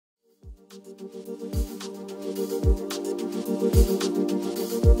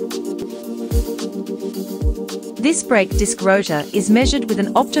This brake disc rotor is measured with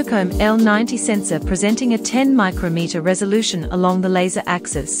an OptoComb L90 sensor presenting a 10 micrometer resolution along the laser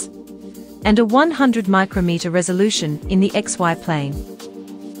axis and a 100 micrometer resolution in the XY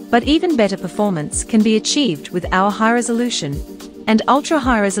plane. But even better performance can be achieved with our high-resolution and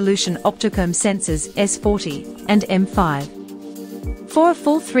ultra-high-resolution OptoComb sensors S40 and M5. For a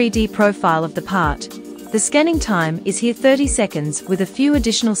full 3D profile of the part, the scanning time is here 30 seconds with a few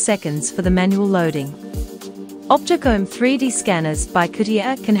additional seconds for the manual loading. OptoComb 3D scanners by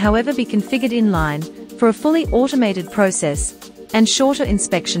XTIA can however be configured in-line for a fully automated process and shorter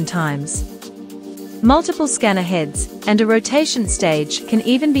inspection times. Multiple scanner heads and a rotation stage can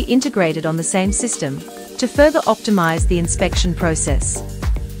even be integrated on the same system to further optimize the inspection process.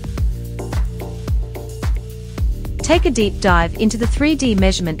 Take a deep dive into the 3D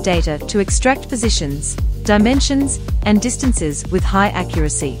measurement data to extract positions, dimensions, and distances with high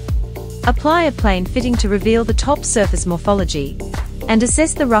accuracy. Apply a plane fitting to reveal the top surface morphology and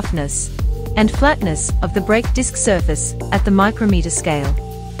assess the roughness and flatness of the brake disc surface at the micrometer scale.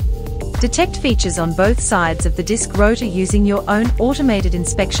 Detect features on both sides of the disc rotor using your own automated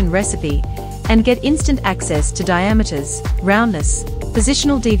inspection recipe and get instant access to diameters, roundness,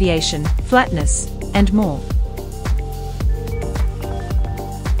 positional deviation, flatness, and more.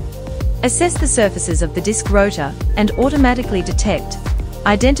 Assess the surfaces of the disc rotor and automatically detect,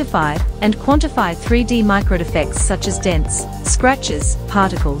 identify, and quantify 3D microdefects such as dents, scratches,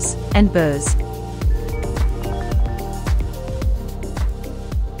 particles, and burrs.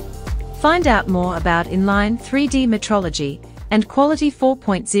 Find out more about inline 3D metrology and Quality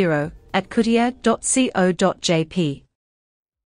 4.0 at XTIA.co.jp.